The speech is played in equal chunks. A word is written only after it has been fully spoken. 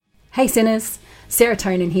Hey sinners,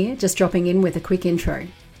 Serotonin here, just dropping in with a quick intro.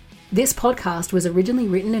 This podcast was originally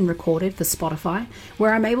written and recorded for Spotify,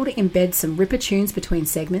 where I'm able to embed some ripper tunes between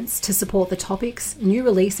segments to support the topics, new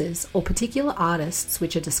releases, or particular artists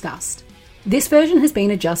which are discussed. This version has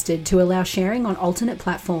been adjusted to allow sharing on alternate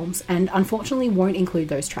platforms and unfortunately won't include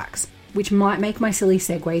those tracks, which might make my silly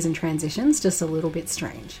segues and transitions just a little bit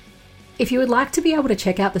strange. If you would like to be able to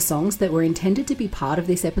check out the songs that were intended to be part of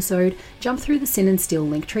this episode, jump through the Sin and Steel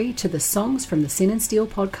linktree to the songs from the Sin and Steel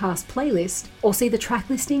podcast playlist, or see the track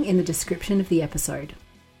listing in the description of the episode.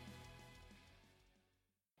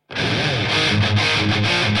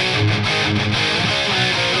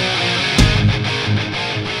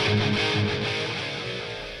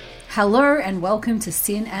 Hello and welcome to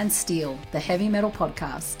Sin and Steel, the heavy metal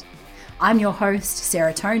podcast. I'm your host,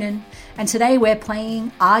 Serotonin, and today we're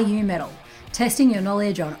playing Are You Metal? Testing your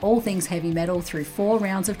knowledge on all things heavy metal through 4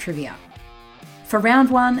 rounds of trivia. For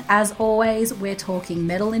round 1, as always, we're talking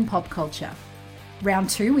metal in pop culture.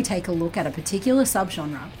 Round 2, we take a look at a particular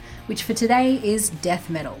subgenre, which for today is death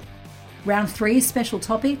metal. Round 3's special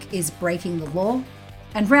topic is breaking the law,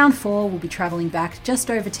 and round 4 will be travelling back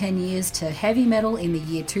just over 10 years to heavy metal in the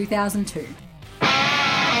year 2002.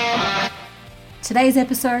 Today's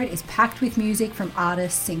episode is packed with music from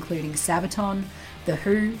artists including Sabaton, The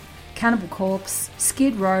Who, Cannibal Corpse,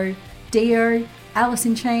 Skid Row, Dio, Alice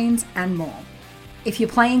in Chains, and more. If you're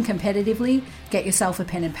playing competitively, get yourself a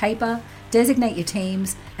pen and paper, designate your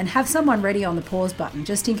teams, and have someone ready on the pause button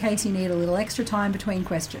just in case you need a little extra time between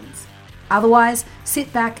questions. Otherwise,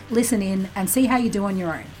 sit back, listen in, and see how you do on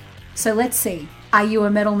your own. So let's see, are you a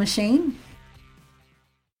metal machine?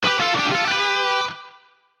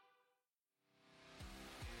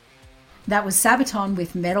 That was Sabaton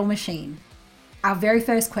with Metal Machine. Our very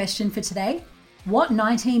first question for today: what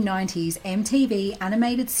 1990s MTV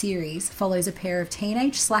animated series follows a pair of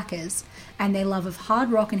teenage slackers and their love of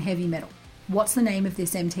hard rock and heavy metal? What's the name of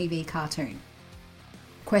this MTV cartoon?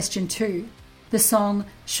 Question 2. The song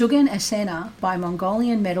Shugan Esena by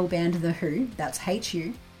Mongolian metal band The Who, that's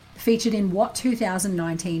HU, featured in what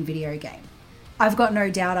 2019 video game? I've got no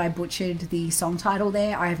doubt I butchered the song title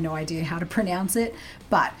there. I have no idea how to pronounce it,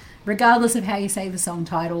 but regardless of how you say the song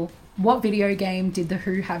title, what video game did The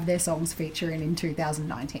Who have their songs feature in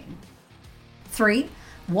 2019? 3.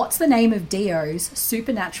 What's the name of Dio's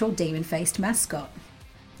supernatural demon-faced mascot?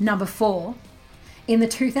 Number 4. In the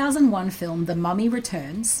 2001 film The Mummy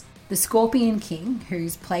Returns, the Scorpion King,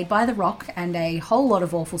 who's played by The Rock and a whole lot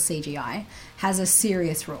of awful CGI, has a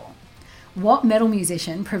serious roar. What metal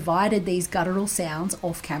musician provided these guttural sounds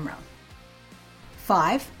off camera?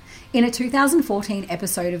 5. In a 2014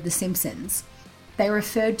 episode of The Simpsons, they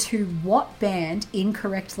referred to what band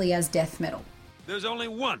incorrectly as death metal? There's only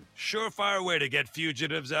one surefire way to get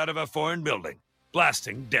fugitives out of a foreign building: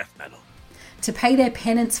 blasting death metal. To pay their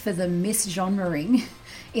penance for the misgenrering,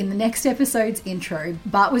 in the next episode's intro,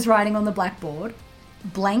 Bart was writing on the blackboard,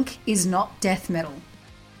 "Blank is not death metal."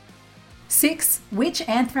 6. Which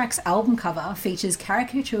Anthrax album cover features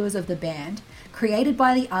caricatures of the band created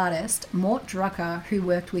by the artist Mort Drucker, who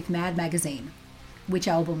worked with Mad Magazine? Which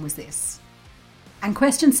album was this? And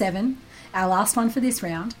question 7, our last one for this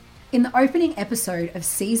round. In the opening episode of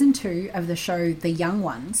season 2 of the show The Young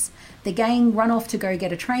Ones, the gang run off to go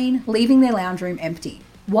get a train, leaving their lounge room empty.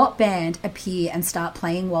 What band appear and start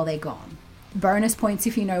playing while they're gone? Bonus points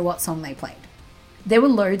if you know what song they played. There were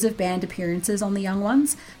loads of band appearances on The Young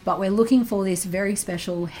Ones, but we're looking for this very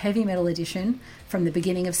special heavy metal edition from the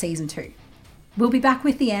beginning of season 2. We'll be back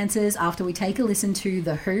with the answers after we take a listen to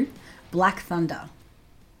The Who, Black Thunder.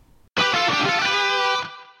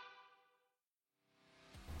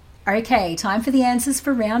 Okay, time for the answers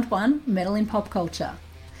for round 1, Metal in Pop Culture.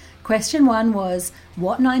 Question 1 was,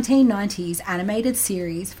 what 1990s animated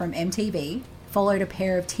series from MTV followed a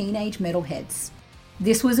pair of teenage metalheads?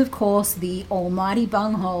 This was, of course, the almighty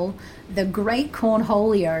bunghole, the great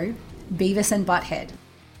cornholio, Beavis and Butthead.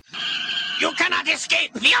 You cannot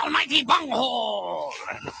escape the almighty bunghole!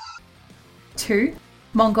 2.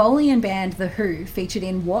 Mongolian band The Who featured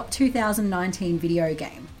in what 2019 video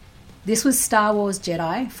game? This was Star Wars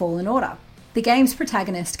Jedi Fallen Order. The game's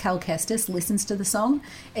protagonist, Cal Kestis, listens to the song.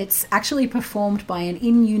 It's actually performed by an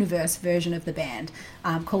in-universe version of the band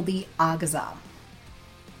called the Argazar.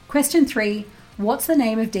 Question 3. What's the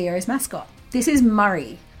name of Dio's mascot? This is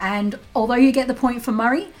Murray, and although you get the point for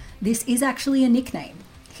Murray, this is actually a nickname.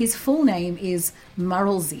 His full name is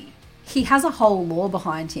Murrelzy. He has a whole lore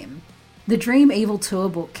behind him. The Dream Evil tour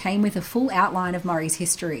book came with a full outline of Murray's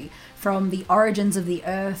history, from the origins of the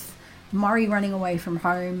Earth, Murray running away from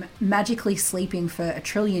home, magically sleeping for 1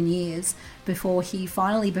 trillion years before he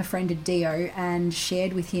finally befriended Dio and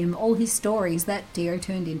shared with him all his stories that Dio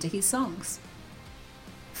turned into his songs.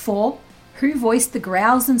 4. Who voiced the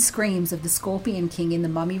growls and screams of the Scorpion King in The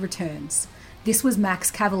Mummy Returns? This was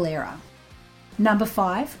Max Cavalera. Number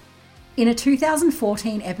 5. In a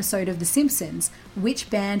 2014 episode of The Simpsons, which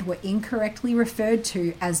band were incorrectly referred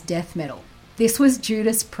to as death metal? This was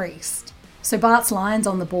Judas Priest. So Bart's lines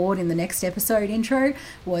on the board in the next episode intro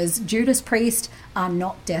was Judas Priest are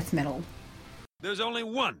not death metal. There's only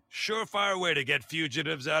one surefire way to get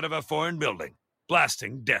fugitives out of a foreign building.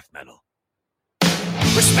 Blasting death metal.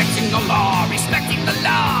 Respecting the law, respecting the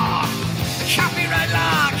law. Copyright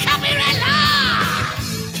law, copyright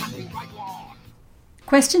law. Copyright law.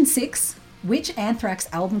 Question 6. Which Anthrax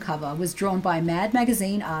album cover was drawn by Mad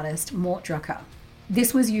Magazine artist Mort Drucker?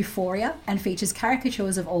 This was Euphoria and features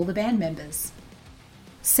caricatures of all the band members.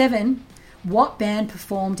 7. What band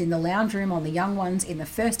performed in the lounge room on The Young Ones in the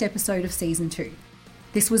first episode of Season 2?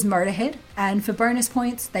 This was Motorhead, and for bonus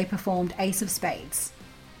points, they performed Ace of Spades.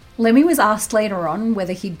 Lemmy was asked later on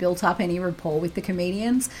whether he'd built up any rapport with the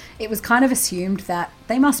comedians. It was kind of assumed that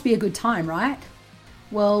they must be a good time, right?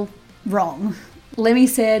 Well, wrong. Lemmy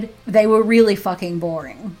said they were really fucking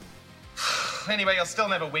boring. Anyway, you'll still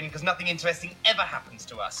never win because nothing interesting ever happens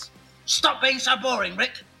to us. Stop being so boring,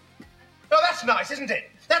 Rick. Oh, that's nice, isn't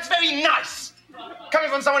it? That's very nice! Coming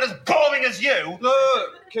from someone as boring as you.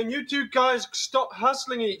 Look, can you two guys stop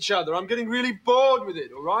hassling each other? I'm getting really bored with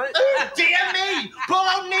it, all right? Oh, dear me! Poor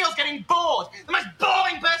old Neil's getting bored. The most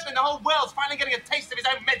boring person in the whole world's finally getting a taste of his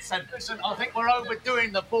own medicine. Listen, I think we're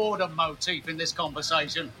overdoing the boredom motif in this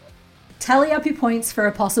conversation. Tally up your points for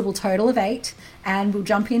a possible total of 8, and we'll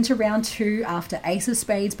jump into round 2 after Ace of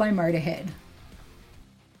Spades by Motorhead.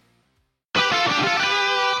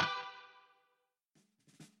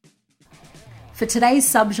 For today's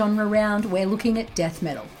subgenre round, we're looking at death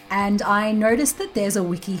metal, and I noticed that there's a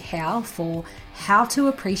WikiHow for how to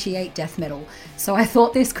appreciate death metal, so I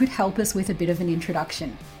thought this could help us with a bit of an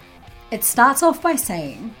introduction. It starts off by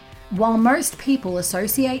saying, while most people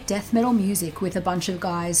associate death metal music with a bunch of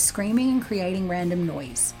guys screaming and creating random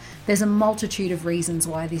noise, there's a multitude of reasons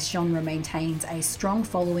why this genre maintains a strong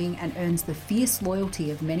following and earns the fierce loyalty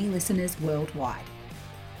of many listeners worldwide.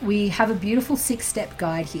 We have a beautiful 6-step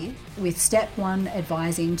guide here, with step 1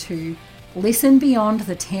 advising to listen beyond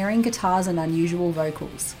the tearing guitars and unusual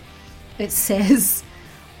vocals. It says,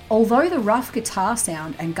 although the rough guitar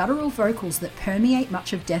sound and guttural vocals that permeate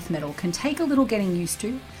much of death metal can take a little getting used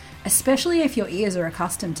to, especially if your ears are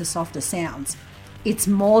accustomed to softer sounds, it's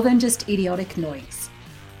more than just idiotic noise.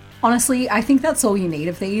 Honestly, I think that's all you need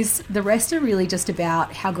of these. The rest are really just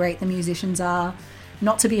about how great the musicians are,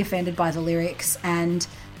 not to be offended by the lyrics, and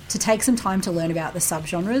to take some time to learn about the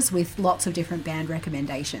subgenres with lots of different band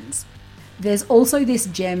recommendations. There's also this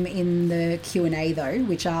gem in the Q&A though,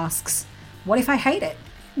 which asks, what if I hate it?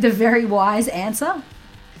 The very wise answer?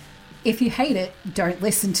 If you hate it, don't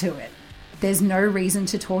listen to it. There's no reason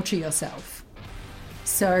to torture yourself.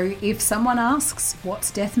 So if someone asks,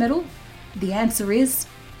 what's death metal? The answer is,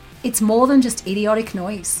 it's more than just idiotic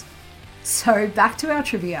noise. So back to our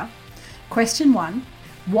trivia. Question 1.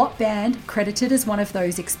 What band, credited as one of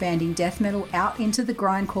those expanding death metal out into the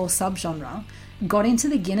grindcore subgenre, got into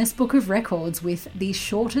the Guinness Book of Records with the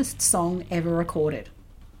shortest song ever recorded?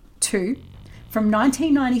 2. From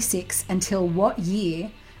 1996 until what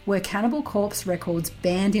year were Cannibal Corpse records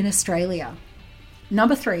banned in Australia?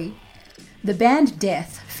 Number 3. The band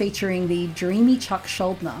Death, featuring the dreamy Chuck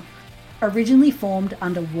Schuldiner, originally formed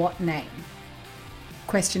under what name?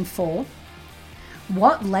 Question 4.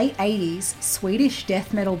 What late 80s Swedish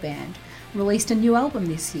death metal band released a new album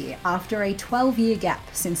this year after a 12-year gap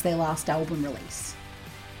since their last album release?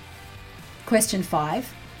 Question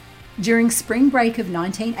 5. During spring break of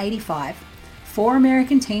 1985, 4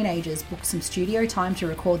 American teenagers booked some studio time to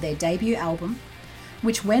record their debut album,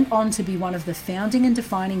 which went on to be one of the founding and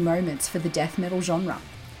defining moments for the death metal genre.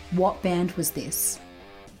 What band was this?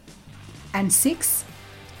 And 6.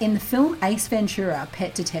 In the film Ace Ventura: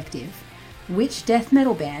 Pet Detective, which death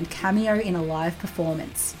metal band cameoed in a live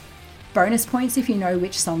performance? Bonus points if you know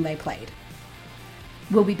which song they played.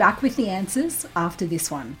 We'll be back with the answers after this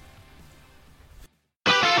one.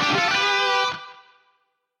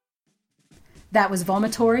 That was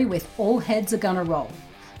Vomitory with All Heads Are Gonna Roll,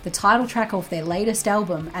 the title track of their latest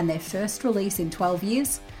album and their first release in 12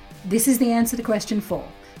 years. This is the answer to question 4.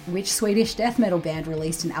 Which Swedish death metal band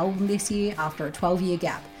released an album this year after a 12-year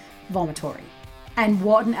gap? Vomitory. And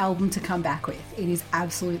what an album to come back with. It is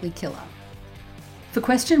absolutely killer. For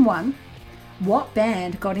question 1, What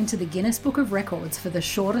band got into the Guinness Book of Records for the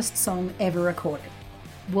shortest song ever recorded?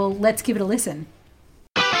 Well, let's give it a listen.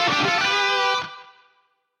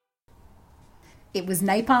 It was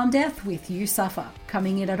Napalm Death with You Suffer,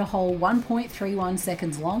 coming in at a whole 1.31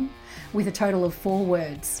 seconds long, with a total of 4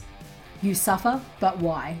 words. You suffer, but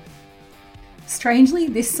why? Strangely,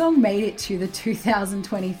 this song made it to the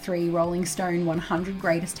 2023 Rolling Stone 100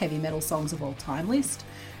 Greatest Heavy Metal Songs of All Time list,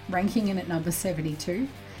 ranking in at number 72.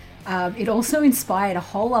 It also inspired a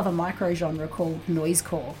whole other micro-genre called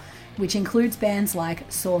noisecore, which includes bands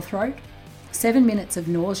like Sore Throat, 7 Minutes of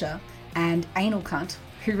Nausea, and Anal Cunt,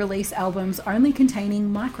 who release albums only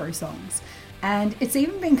containing micro-songs. And it's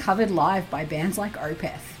even been covered live by bands like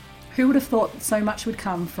Opeth. Who would have thought so much would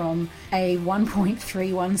come from a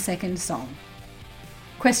 1.31 second song?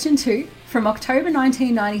 Question 2. From October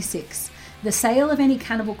 1996, the sale of any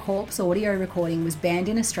Cannibal Corpse audio recording was banned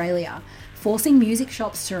in Australia, forcing music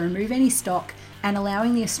shops to remove any stock and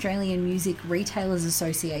allowing the Australian Music Retailers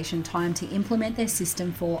Association time to implement their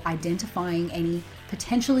system for identifying any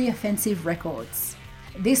potentially offensive records.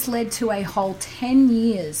 This led to a whole 10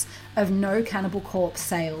 years of no Cannibal Corpse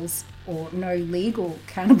sales, or no legal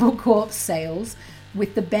Cannibal Corpse sales,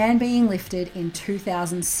 with the ban being lifted in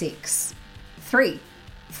 2006. 3.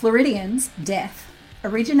 Floridian's Death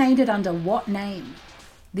originated under what name?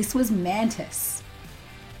 This was Mantis.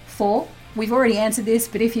 4. We've already answered this,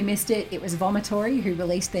 but if you missed it, it was Vomitory, who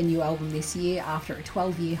released their new album this year after a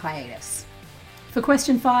 12-year hiatus. For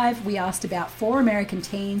question 5, we asked about 4 American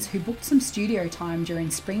teens who booked some studio time during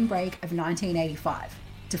spring break of 1985,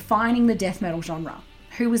 defining the death metal genre.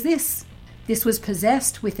 Who was this? This was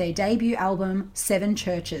Possessed with their debut album, Seven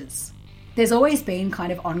Churches. There's always been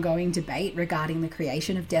kind of ongoing debate regarding the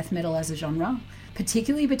creation of death metal as a genre,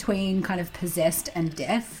 particularly between kind of Possessed and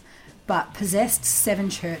Death, but Possessed's Seven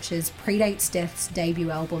Churches predates Death's debut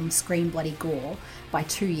album, Scream Bloody Gore, by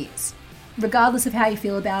 2 years. Regardless of how you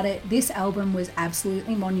feel about it, this album was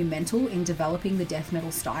absolutely monumental in developing the death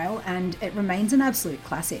metal style, and it remains an absolute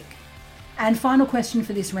classic. And final question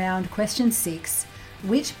for this round, question 6.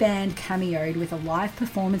 Which band cameoed with a live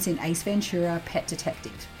performance in Ace Ventura: Pet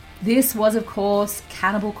Detective? This was, of course,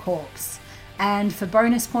 Cannibal Corpse. And for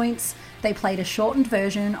bonus points, they played a shortened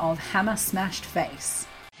version of Hammer Smashed Face.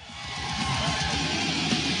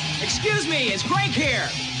 Excuse me, it's Greg here.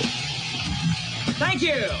 Thank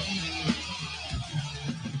you.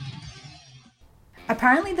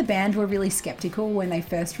 Apparently the band were really skeptical when they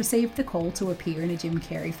first received the call to appear in a Jim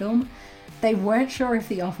Carrey film. They weren't sure if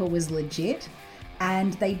the offer was legit,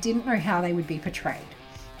 and they didn't know how they would be portrayed.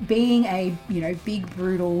 Being a, big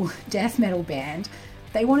brutal death metal band,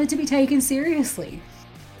 they wanted to be taken seriously.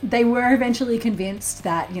 They were eventually convinced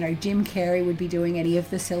that, Jim Carrey would be doing any of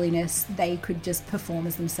the silliness, they could just perform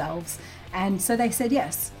as themselves, and so they said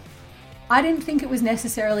yes. I didn't think it was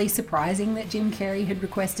necessarily surprising that Jim Carrey had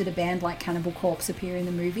requested a band like Cannibal Corpse appear in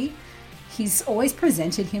the movie. He's always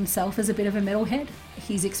presented himself as a bit of a metalhead.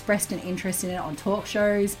 He's expressed an interest in it on talk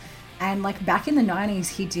shows, and back in the 90s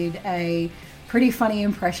he did a pretty funny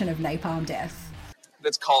impression of Napalm Death.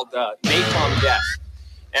 That's called Napalm Death.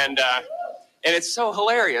 And it's so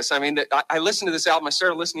hilarious. I mean, I listened to this album, I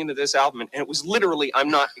started listening to this album, and it was literally, I'm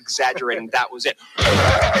not exaggerating, that was it.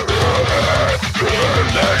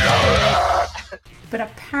 But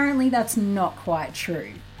apparently that's not quite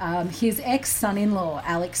true. His ex-son-in-law,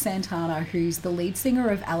 Alex Santana, who's the lead singer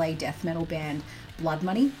of LA death metal band Blood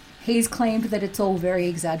Money, he's claimed that it's all very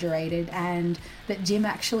exaggerated and that Jim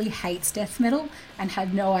actually hates death metal and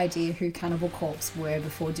had no idea who Cannibal Corpse were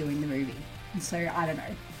before doing the movie. And so, I don't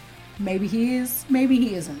know. Maybe he is, maybe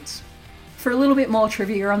he isn't. For a little bit more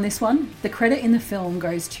trivia on this one, the credit in the film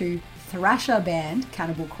goes to thrasher band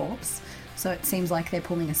Cannibal Corpse, so it seems like they're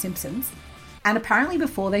pulling a Simpsons. And apparently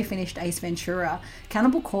before they finished Ace Ventura,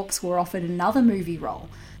 Cannibal Corpse were offered another movie role.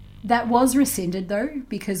 That was rescinded though,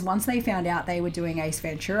 because once they found out they were doing Ace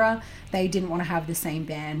Ventura, they didn't want to have the same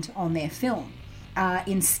band on their film.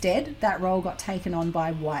 Instead, that role got taken on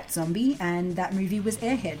by White Zombie, and that movie was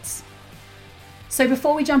Airheads. So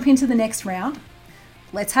before we jump into the next round,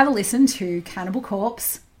 let's have a listen to Cannibal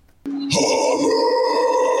Corpse.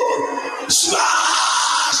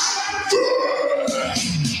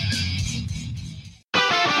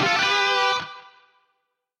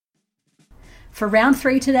 For round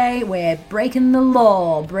 3 today, we're breaking the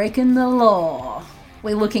law.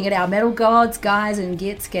 We're looking at our metal gods, guys and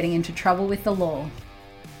gits getting into trouble with the law.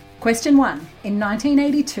 Question 1. In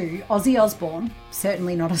 1982, Ozzy Osbourne,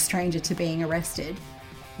 certainly not a stranger to being arrested,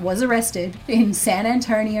 was arrested in San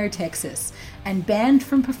Antonio, Texas, and banned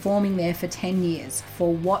from performing there for 10 years.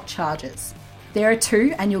 For what charges? There are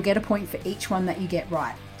 2, and you'll get a point for each one that you get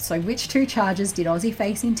right. So which 2 charges did Ozzy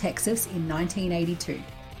face in Texas in 1982?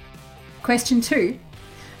 Question 2.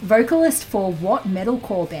 Vocalist for what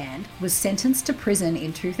metalcore band was sentenced to prison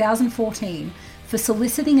in 2014 for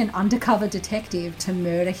soliciting an undercover detective to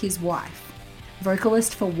murder his wife?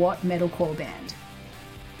 Vocalist for what metalcore band?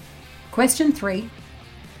 Question 3.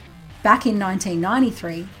 Back in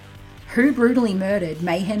 1993, who brutally murdered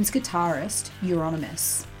Mayhem's guitarist,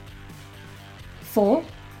 Euronymous? 4.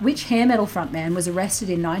 Which hair metal frontman was arrested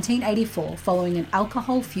in 1984 following an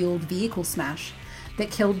alcohol-fueled vehicle smash that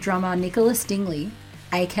killed drummer Nicholas Dingley,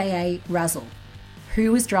 aka Razzle?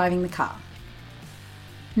 Who was driving the car?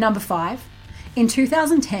 Number 5. In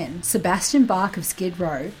 2010, Sebastian Bach of Skid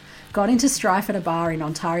Row got into strife at a bar in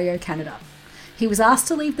Ontario, Canada. He was asked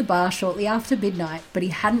to leave the bar shortly after midnight, but he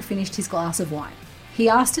hadn't finished his glass of wine. He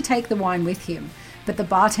asked to take the wine with him, but the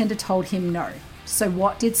bartender told him no. So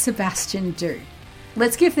what did Sebastian do?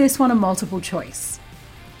 Let's give this one a multiple choice.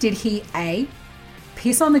 Did he A.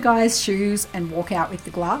 piss on the guy's shoes and walk out with the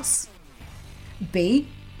glass? B.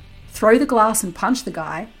 throw the glass and punch the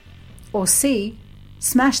guy? Or C.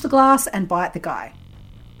 smash the glass and bite the guy?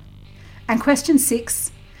 And question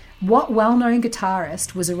 6. What well-known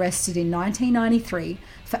guitarist was arrested in 1993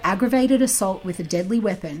 for aggravated assault with a deadly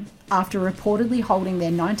weapon after reportedly holding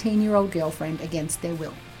their 19-year-old girlfriend against their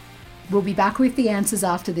will? We'll be back with the answers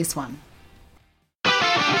after this one.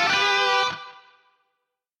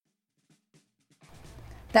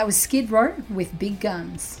 That was Skid Row with Big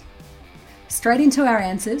Guns. Straight into our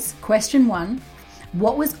answers. Question 1.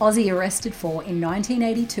 What was Ozzy arrested for in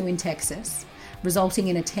 1982 in Texas, resulting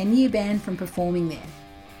in a 10-year ban from performing there?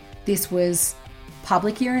 This was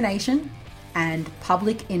public urination and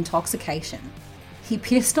public intoxication. He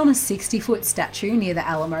pissed on a 60-foot statue near the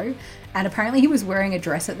Alamo, and apparently he was wearing a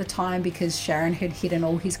dress at the time because Sharon had hidden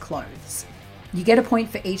all his clothes. You get a point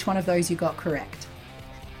for each one of those you got correct.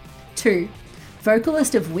 2.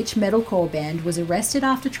 Vocalist of which metalcore band was arrested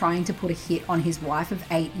after trying to put a hit on his wife of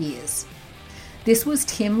 8 years? This was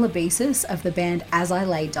Tim Lebesis of the band As I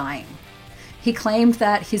Lay Dying. He claimed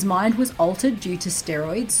that his mind was altered due to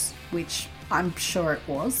steroids, which I'm sure it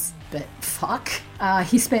was, but fuck.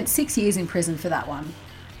 He spent 6 years in prison for that one.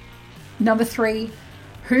 Number 3,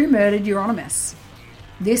 who murdered Euronymous?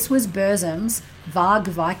 This was Burzum's Varg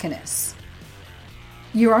Vikernes.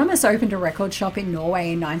 Euronymous opened a record shop in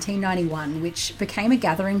Norway in 1991, which became a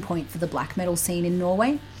gathering point for the black metal scene in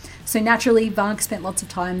Norway. So naturally, Varg spent lots of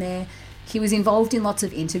time there. He was involved in lots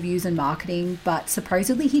of interviews and marketing, but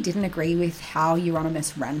supposedly he didn't agree with how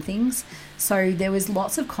Euronymous ran things, so there was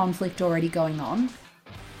lots of conflict already going on.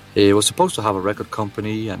 He was supposed to have a record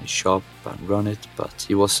company and a shop and run it, but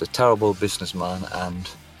he was a terrible businessman, and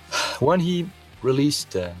when he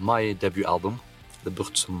released my debut album, the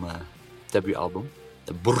Burzum debut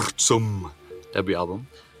album,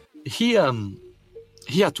 he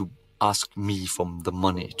had to ask me for the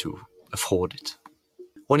money to afford it.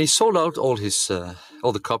 When he sold out all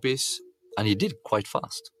the copies, and he did quite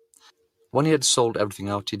fast. When he had sold everything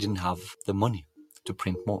out, he didn't have the money to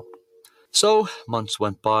print more. So months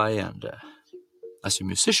went by, and as a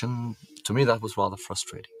musician, to me that was rather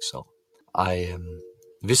frustrating. So I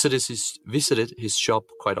visited his shop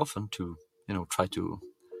quite often to, try to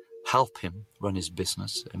help him run his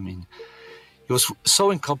business. I mean, he was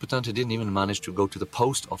so incompetent, he didn't even manage to go to the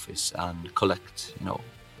post office and collect,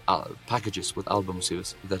 packages with albums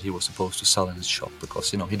that he was supposed to sell in his shop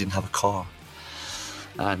because, he didn't have a car.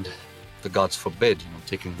 And the gods forbid,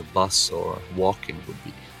 taking the bus or walking would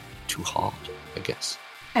be too hard, I guess.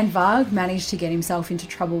 And Varg managed to get himself into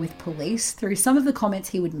trouble with police through some of the comments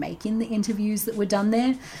he would make in the interviews that were done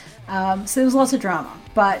there. So there was lots of drama.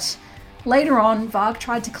 But later on, Varg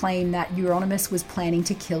tried to claim that Euronymous was planning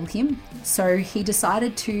to kill him, so he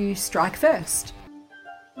decided to strike first.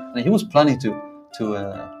 He was planning to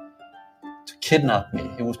kidnap me.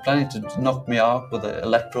 He was planning to knock me out with an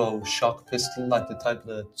electro-shock pistol like the type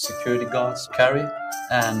the security guards carry,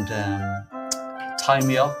 and tie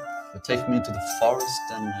me up, take me into the forest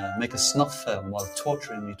and make a snuff film while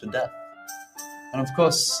torturing me to death. And of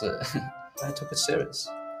course, I took it serious.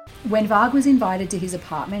 When Varg was invited to his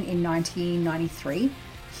apartment in 1993,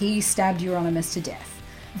 he stabbed Euronymous to death.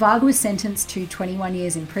 Varg was sentenced to 21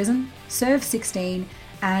 years in prison, served 16,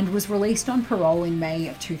 and was released on parole in May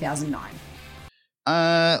of 2009.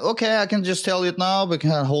 Okay, I can just tell you it now. We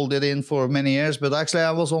can hold it in for many years, but actually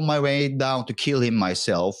I was on my way down to kill him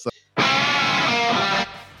myself.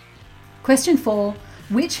 Question 4.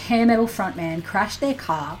 Which hair metal frontman crashed their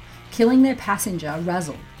car, killing their passenger,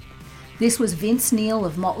 Razzle? This was Vince Neil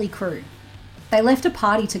of Motley Crue. They left a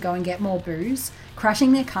party to go and get more booze,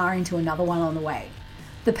 crashing their car into another one on the way.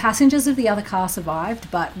 The passengers of the other car survived,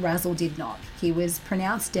 but Razzle did not. He was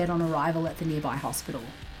pronounced dead on arrival at the nearby hospital.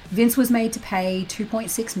 Vince was made to pay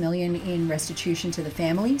 $2.6 million in restitution to the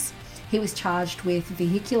families. He was charged with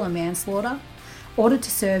vehicular manslaughter, ordered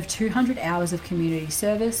to serve 200 hours of community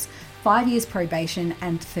service, 5 years probation,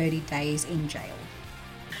 and 30 days in jail.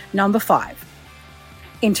 Number 5.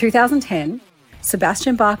 In 2010,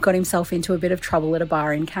 Sebastian Bach got himself into a bit of trouble at a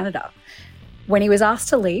bar in Canada. When he was asked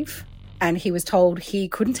to leave, and he was told he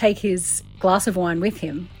couldn't take his glass of wine with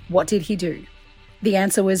him, what did he do? The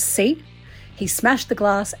answer was C. He smashed the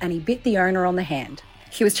glass and he bit the owner on the hand.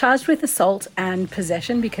 He was charged with assault and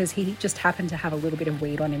possession because he just happened to have a little bit of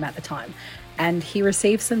weed on him at the time. And he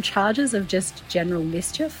received some charges of just general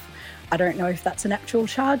mischief. I don't know if that's an actual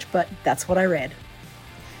charge, but that's what I read.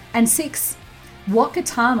 And 6. What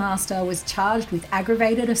guitar master was charged with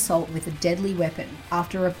aggravated assault with a deadly weapon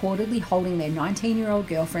after reportedly holding their 19-year-old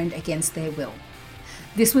girlfriend against their will?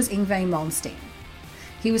 This was Yngwie Malmsteen.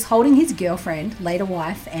 He was holding his girlfriend, later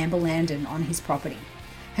wife, Amber Landon, on his property.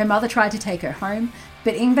 Her mother tried to take her home,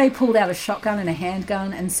 but Yngwie pulled out a shotgun and a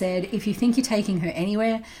handgun and said, "If you think you're taking her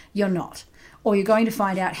anywhere, you're not, or you're going to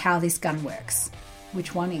find out how this gun works."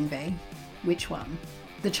 Which one, Yngwie? Which one?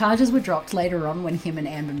 The charges were dropped later on when him and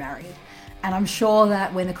Amber married, and I'm sure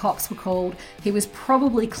that when the cops were called, he was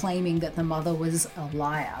probably claiming that the mother was a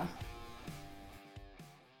liar.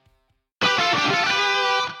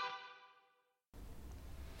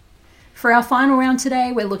 For our final round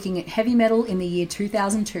today, we're looking at heavy metal in the year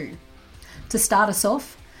 2002. To start us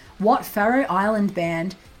off, what Faroe Island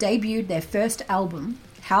band debuted their first album,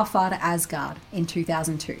 How Far to Asgard, in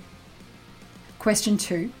 2002? Question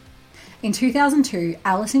 2. In 2002,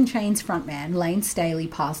 Alice in Chains frontman Lane Staley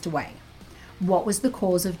passed away. What was the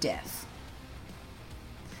cause of death?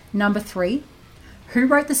 Number 3. Who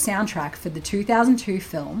wrote the soundtrack for the 2002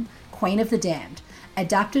 film Queen of the Damned,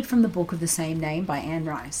 adapted from the book of the same name by Anne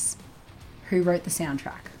Rice? Who wrote the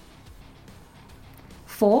soundtrack?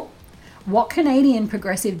 4. What Canadian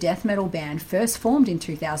progressive death metal band first formed in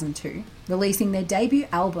 2002, releasing their debut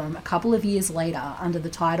album a couple of years later under the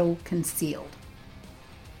title Concealed?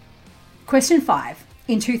 Question 5.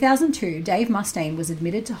 In 2002, Dave Mustaine was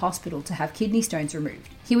admitted to hospital to have kidney stones removed.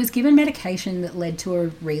 He was given medication that led to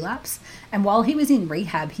a relapse, and while he was in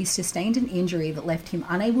rehab, he sustained an injury that left him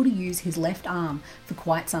unable to use his left arm for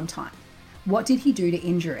quite some time. What did he do to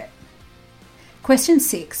injure it? Question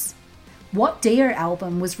 6. What Dio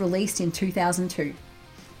album was released in 2002?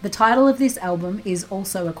 The title of this album is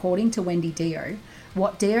also, according to Wendy Dio,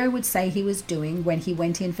 what Dio would say he was doing when he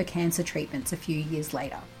went in for cancer treatments a few years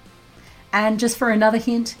later. And just for another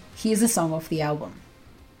hint, here's a song off the album.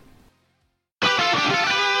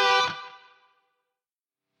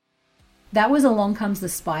 That was Along Comes the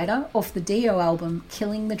Spider off the Dio album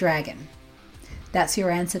Killing the Dragon. That's your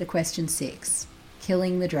answer to question 6.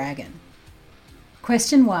 Killing the Dragon.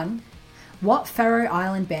 Question 1. What Faroe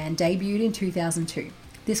Island band debuted in 2002?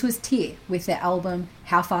 This was Tyr with their album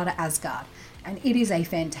How Far to Asgard, and it is a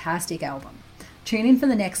fantastic album. Tune in for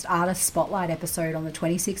the next Artist Spotlight episode on the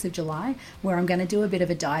 26th of July, where I'm going to do a bit of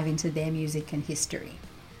a dive into their music and history.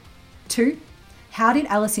 2. How did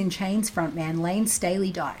Alice in Chains frontman Lane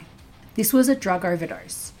Staley die? This was a drug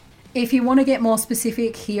overdose. If you want to get more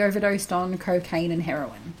specific, he overdosed on cocaine and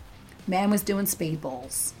heroin. Man was doing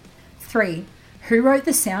speedballs. 3. Who wrote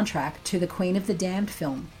the soundtrack to the Queen of the Damned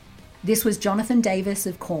film? This was Jonathan Davis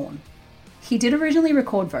of Korn. He did originally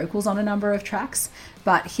record vocals on a number of tracks,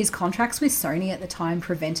 but his contracts with Sony at the time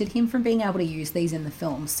prevented him from being able to use these in the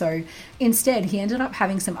film, so instead he ended up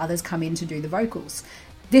having some others come in to do the vocals.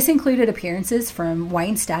 This included appearances from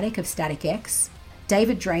Wayne Static of Static X,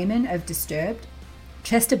 David Draymond of Disturbed,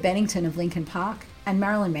 Chester Bennington of Linkin Park, and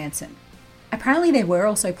Marilyn Manson. Apparently there were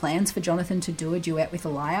also plans for Jonathan to do a duet with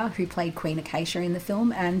Aaliyah, who played Queen Acacia in the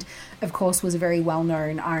film and of course was a very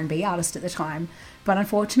well-known R&B artist at the time, but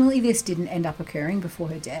unfortunately this didn't end up occurring before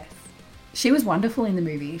her death. She was wonderful in the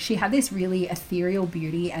movie. She had this really ethereal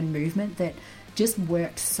beauty and movement that just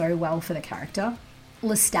worked so well for the character.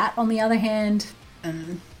 Lestat, on the other hand,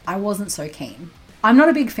 I wasn't so keen. I'm not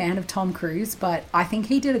a big fan of Tom Cruise, but I think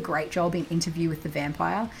he did a great job in Interview with the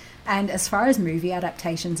Vampire, and as far as movie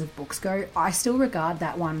adaptations of books go, I still regard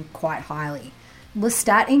that one quite highly.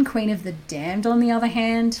 Lestat in Queen of the Damned, on the other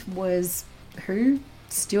hand, was who?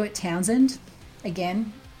 Stuart Townsend?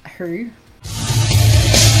 Again, who?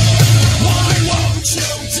 Why won't you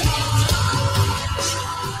die?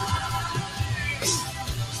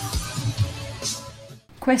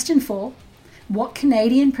 Question 4. What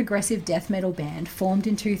Canadian progressive death metal band formed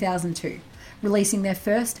in 2002, releasing their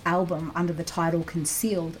first album under the title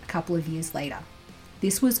Concealed a couple of years later.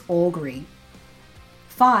 This was Augury.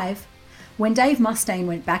 5. When Dave Mustaine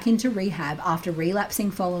went back into rehab after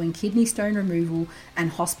relapsing following kidney stone removal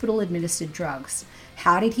and hospital-administered drugs,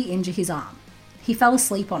 how did he injure his arm? He fell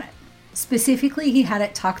asleep on it. Specifically, he had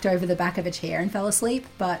it tucked over the back of a chair and fell asleep,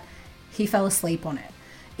 but he fell asleep on it.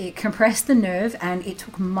 It compressed the nerve and it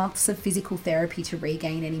took months of physical therapy to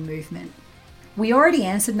regain any movement. We already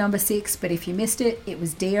answered number 6, but if you missed it, it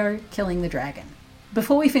was Dio, Killing the Dragon.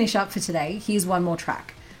 Before we finish up for today, here's one more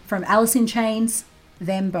track. From Alice in Chains,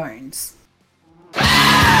 Them Bones.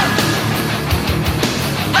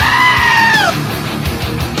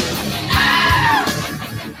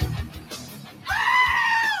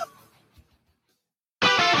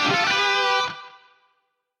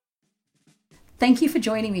 Thank you for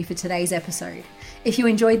joining me for today's episode. If you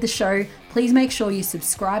enjoyed the show, please make sure you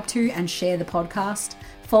subscribe to and share the podcast,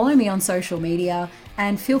 follow me on social media,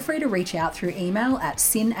 and feel free to reach out through email at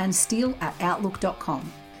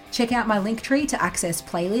sinandsteel@outlook.com. Check out my Linktree to access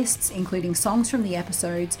playlists, including songs from the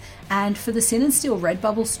episodes, and for the Sin and Steel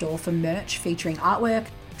Redbubble store for merch featuring artwork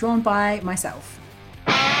drawn by myself.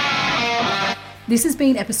 This has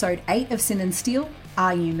been episode 8 of Sin and Steel,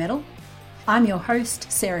 Are You Metal? I'm your host,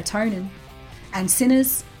 Serotonin. And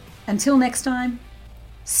sinners, until next time,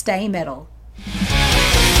 stay metal.